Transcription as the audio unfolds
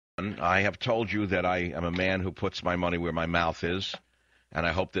I have told you that I am a man who puts my money where my mouth is, and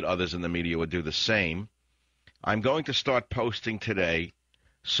I hope that others in the media would do the same. I'm going to start posting today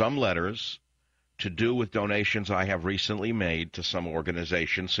some letters to do with donations I have recently made to some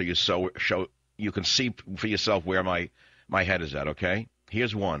organizations, so you can see for yourself where my head is at, okay?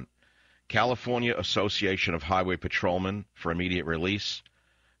 Here's one. California Association of Highway Patrolmen for immediate release.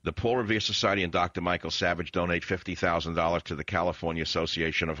 The Paul Revere Society and Dr. Michael Savage donate $50,000 to the California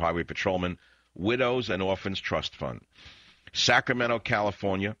Association of Highway Patrolmen Widows and Orphans Trust Fund. Sacramento,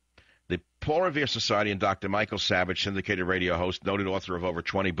 California. The Paul Revere Society and Dr. Michael Savage, syndicated radio host, noted author of over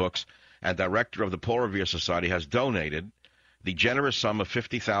 20 books, and director of the Paul Revere Society, has donated the generous sum of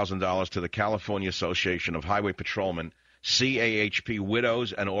 $50,000 to the California Association of Highway Patrolmen, CAHP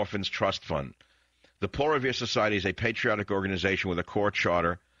Widows and Orphans Trust Fund. The Paul Revere Society is a patriotic organization with a core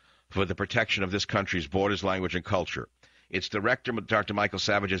charter for the protection of this country's borders, language, and culture. Its director, Dr. Michael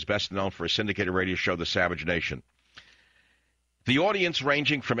Savage, is best known for a syndicated radio show, The Savage Nation. The audience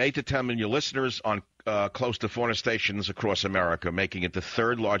ranging from 8 to 10 million listeners on close to 400 stations across America, making it the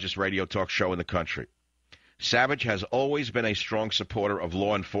third largest radio talk show in the country. Savage has always been a strong supporter of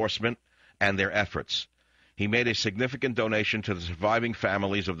law enforcement and their efforts. He made a significant donation to the surviving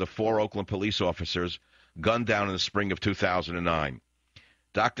families of the 4 Oakland police officers gunned down in the spring of 2009.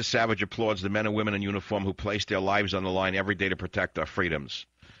 Dr. Savage applauds the men and women in uniform who place their lives on the line every day to protect our freedoms.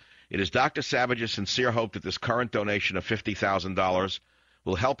 It is Dr. Savage's sincere hope that this current donation of $50,000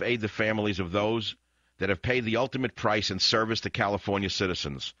 will help aid the families of those that have paid the ultimate price in service to California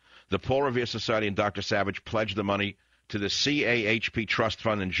citizens. The Paul Revere Society and Dr. Savage pledged the money to the CAHP Trust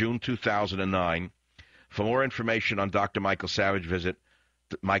Fund in June 2009. For more information on Dr. Michael Savage, visit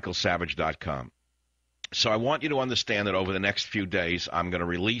michaelsavage.com. So I want you to understand that over the next few days, I'm going to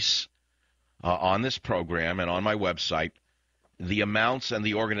release on this program and on my website the amounts and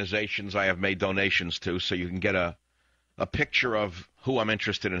the organizations I have made donations to, so you can get a picture of who I'm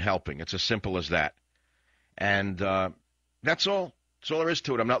interested in helping. It's as simple as that. And that's all. That's all there is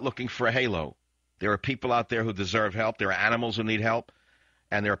to it. I'm not looking for a halo. There are people out there who deserve help. There are animals who need help.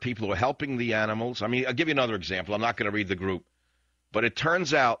 And there are people who are helping the animals. I mean, I'll give you another example. I'm not going to read the group. But it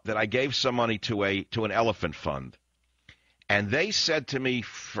turns out that I gave some money to an elephant fund. And they said to me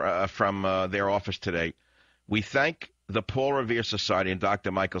from their office today, we thank the Paul Revere Society and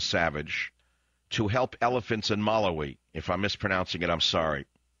Dr. Michael Savage to help elephants in Malawi. If I'm mispronouncing it, I'm sorry.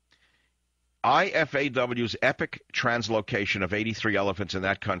 IFAW's epic translocation of 83 elephants in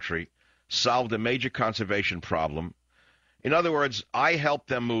that country solved a major conservation problem. In other words, I helped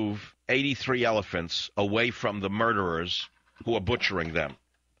them move 83 elephants away from the murderers who are butchering them,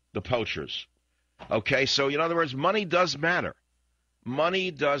 the poachers. Okay, so in other words, money does matter.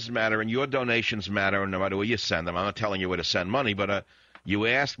 Money does matter, and your donations matter no matter where you send them. I'm not telling you where to send money, but you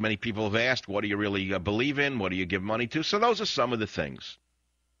asked, many people have asked, what do you really believe in? What do you give money to? So those are some of the things.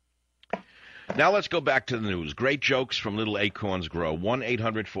 Now let's go back to the news. Great jokes from Little Acorns Grow.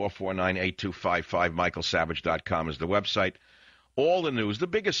 1-800-449-8255. michaelsavage.com is the website. All the news. The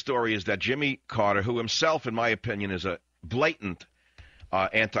biggest story is that Jimmy Carter, who himself, in my opinion, is a blatant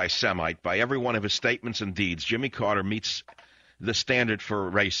anti-Semite by every one of his statements and deeds. Jimmy Carter meets the standard for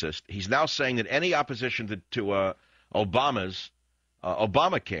racist. He's now saying that any opposition to Obama's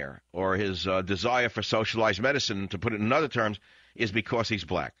Obamacare or his desire for socialized medicine, to put it in other terms, is because he's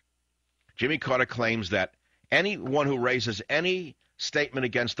black. Jimmy Carter claims that anyone who raises any statement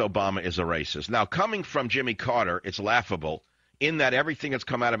against Obama is a racist. Now, coming from Jimmy Carter, it's laughable in that everything that's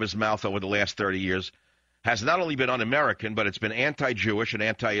come out of his mouth over the last 30 years has not only been un-American, but it's been anti-Jewish and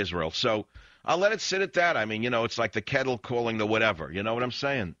anti-Israel. So I'll let it sit at that. I mean, it's like the kettle calling the whatever. You know what I'm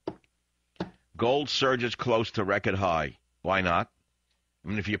saying? Gold surges close to record high. Why not? I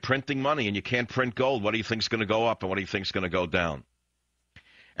mean, if you're printing money and you can't print gold, what do you think is going to go up and what do you think is going to go down?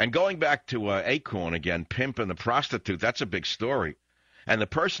 And going back to ACORN again, pimp and the prostitute, that's a big story. And the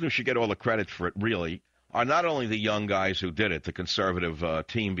person who should get all the credit for it, really, are not only the young guys who did it, the conservative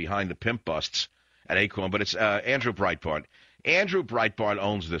team behind the pimp busts at ACORN, but it's Andrew Breitbart. Andrew Breitbart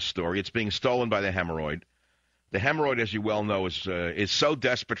owns this story. It's being stolen by the hemorrhoid. The hemorrhoid, as you well know, is so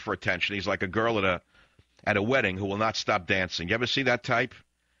desperate for attention. He's like a girl at a wedding who will not stop dancing. You ever see that type?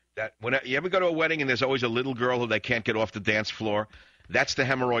 You ever go to a wedding and there's always a little girl who they can't get off the dance floor? That's the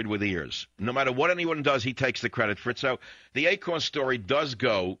hemorrhoid with ears. No matter what anyone does, he takes the credit for it. So the ACORN story does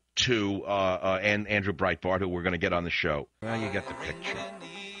go to Andrew Breitbart, who we're going to get on the show. Well, you get the picture.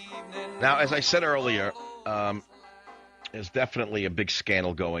 Now, as I said earlier, there's definitely a big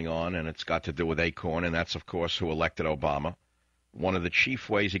scandal going on, and it's got to do with ACORN, and that's, of course, who elected Obama. One of the chief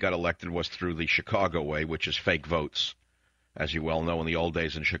ways he got elected was through the Chicago way, which is fake votes. As you well know, in the old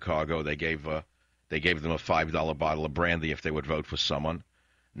days in Chicago, they gave them a $5 bottle of brandy if they would vote for someone.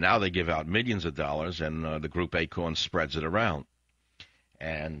 Now they give out millions of dollars, and the group ACORN spreads it around.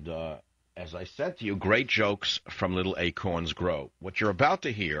 And as I said to you, great jokes from little acorns grow. What you're about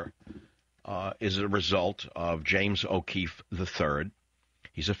to hear is a result of James O'Keefe III.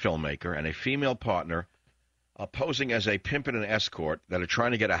 He's a filmmaker, and a female partner posing as a pimp and an escort that are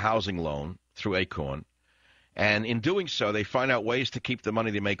trying to get a housing loan through ACORN. And in doing so, they find out ways to keep the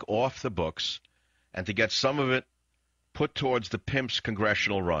money they make off the books and to get some of it put towards the pimp's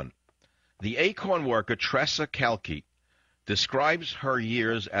congressional run. The ACORN worker, Tressa Kelke, describes her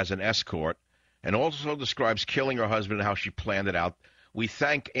years as an escort and also describes killing her husband and how she planned it out. We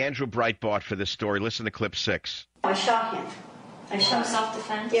thank Andrew Breitbart for this story. Listen to clip 6. I shot him. I shot him.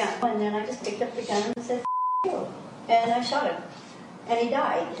 Self-defense? Yeah. And then I just picked up the gun and said, F you. And I shot him. And he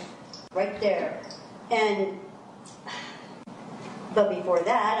died right there. But before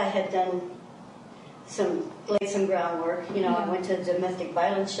that, I had laid some groundwork. You know, I went to a domestic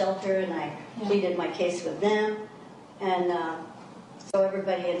violence shelter and I pleaded my case with them. And so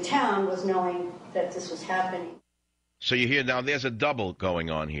everybody in town was knowing that this was happening. So you hear now there's a double going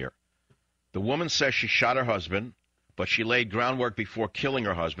on here. The woman says she shot her husband, but she laid groundwork before killing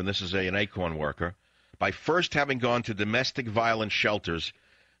her husband. This is an ACORN worker. By first having gone to domestic violence shelters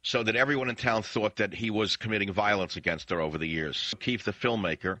so that everyone in town thought that he was committing violence against her over the years. Keith, the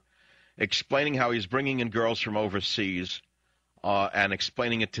filmmaker, explaining how he's bringing in girls from overseas and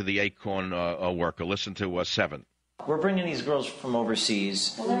explaining it to the ACORN worker. Listen to 7. We're bringing these girls from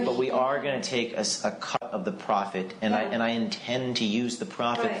overseas, but we are going to take a cut of the profit, and I intend to use the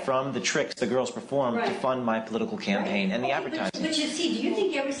profit from the tricks the girls perform to fund my political campaign and the advertising. But you see, do you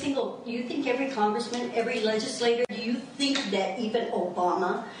think every congressman, every legislator, do you think that even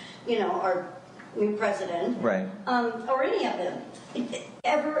Obama, you know, our new president, or any of them,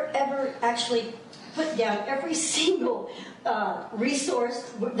 ever actually put down every single resource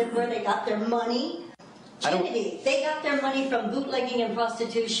where they got their money? Kennedy, they got their money from bootlegging and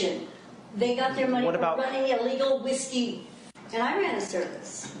prostitution. They got their money from running illegal whiskey. And I ran a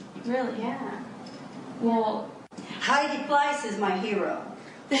service. Really? Yeah. Well, Heidi Fleiss is my hero.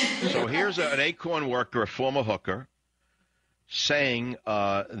 So here's an ACORN worker, a former hooker, saying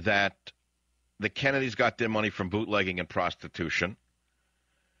that the Kennedys got their money from bootlegging and prostitution.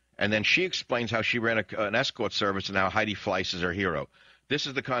 And then she explains how she ran an escort service and how Heidi Fleiss is her hero. This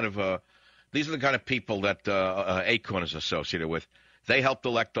is the kind of these are the kind of people that ACORN is associated with. They helped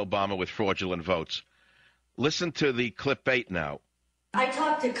elect Obama with fraudulent votes. Listen to the clip 8 now. I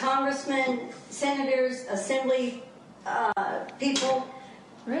talked to congressmen, senators, assembly people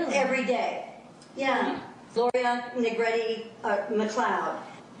every day. Yeah. Gloria Negretti McLeod.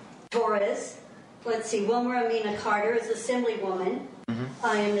 Torres. Let's see. Wilmer Amina Carter is assemblywoman.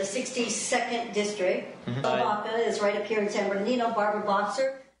 In the 62nd district. Baca is right up here in San Bernardino. Barbara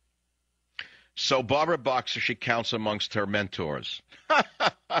Boxer. So Barbara Boxer, she counts amongst her mentors.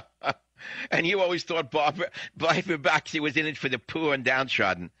 And you always thought Barbara Boxer was in it for the poor and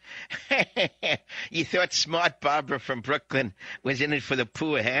downtrodden. You thought smart Barbara from Brooklyn was in it for the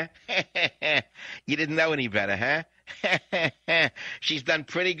poor, huh? You didn't know any better, huh? She's done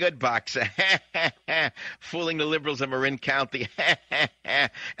pretty good, Boxer. Fooling the liberals of Marin County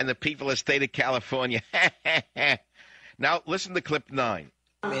and the people of the state of California. Now, listen to clip 9.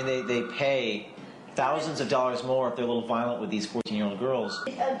 I mean, they pay thousands of dollars more if they're a little violent with these 14-year-old girls.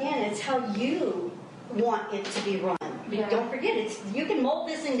 Again, it's how you want it to be run. Yeah. Don't forget, you can mold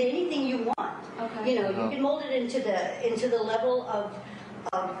this into anything you want. Okay. You know, you can mold it into the level of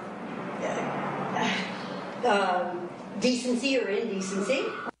decency or indecency.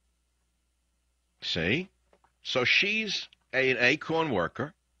 See? So she's an ACORN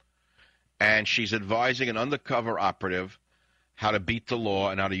worker, and she's advising an undercover operative how to beat the law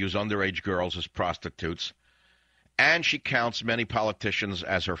and how to use underage girls as prostitutes. And she counts many politicians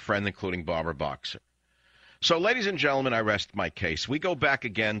as her friend, including Barbara Boxer. So, ladies and gentlemen, I rest my case. We go back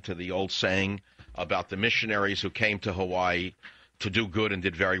again to the old saying about the missionaries who came to Hawaii to do good and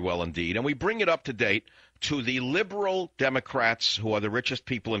did very well indeed. And we bring it up to date to the liberal Democrats, who are the richest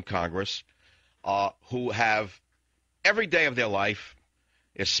people in Congress, who have every day of their life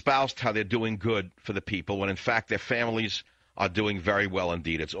espoused how they're doing good for the people, when in fact their families are doing very well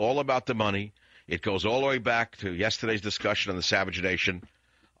indeed. It's all about the money. It goes all the way back to yesterday's discussion on the Savage Nation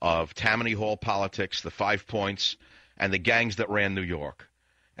of Tammany Hall politics, the 5 points, and the gangs that ran New York.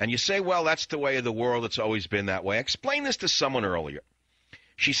 And you say, well, that's the way of the world. It's always been that way. I explained this to someone earlier.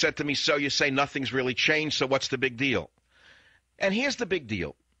 She said to me, so you say nothing's really changed, so what's the big deal? And here's the big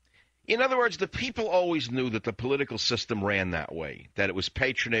deal. In other words, the people always knew that the political system ran that way, that it was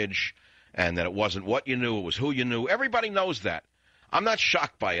patronage and that it wasn't what you knew, it was who you knew. Everybody knows that. I'm not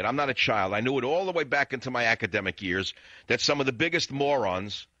shocked by it. I'm not a child. I knew it all the way back into my academic years that some of the biggest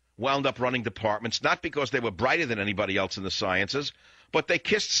morons wound up running departments, not because they were brighter than anybody else in the sciences, but they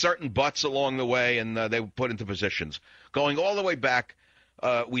kissed certain butts along the way and they were put into positions. Going all the way back,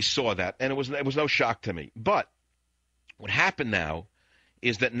 we saw that, and it was no shock to me. But what happened now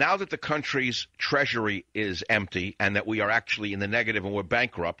is that now that the country's treasury is empty and that we are actually in the negative and we're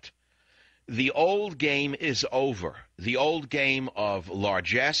bankrupt, the old game is over. The old game of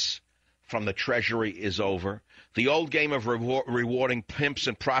largesse from the treasury is over. The old game of rewarding pimps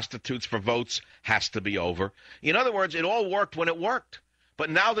and prostitutes for votes has to be over. In other words, it all worked when it worked. But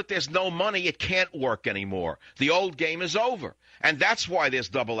now that there's no money, it can't work anymore. The old game is over. And that's why there's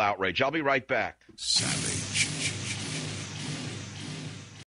double outrage. I'll be right back. Savage.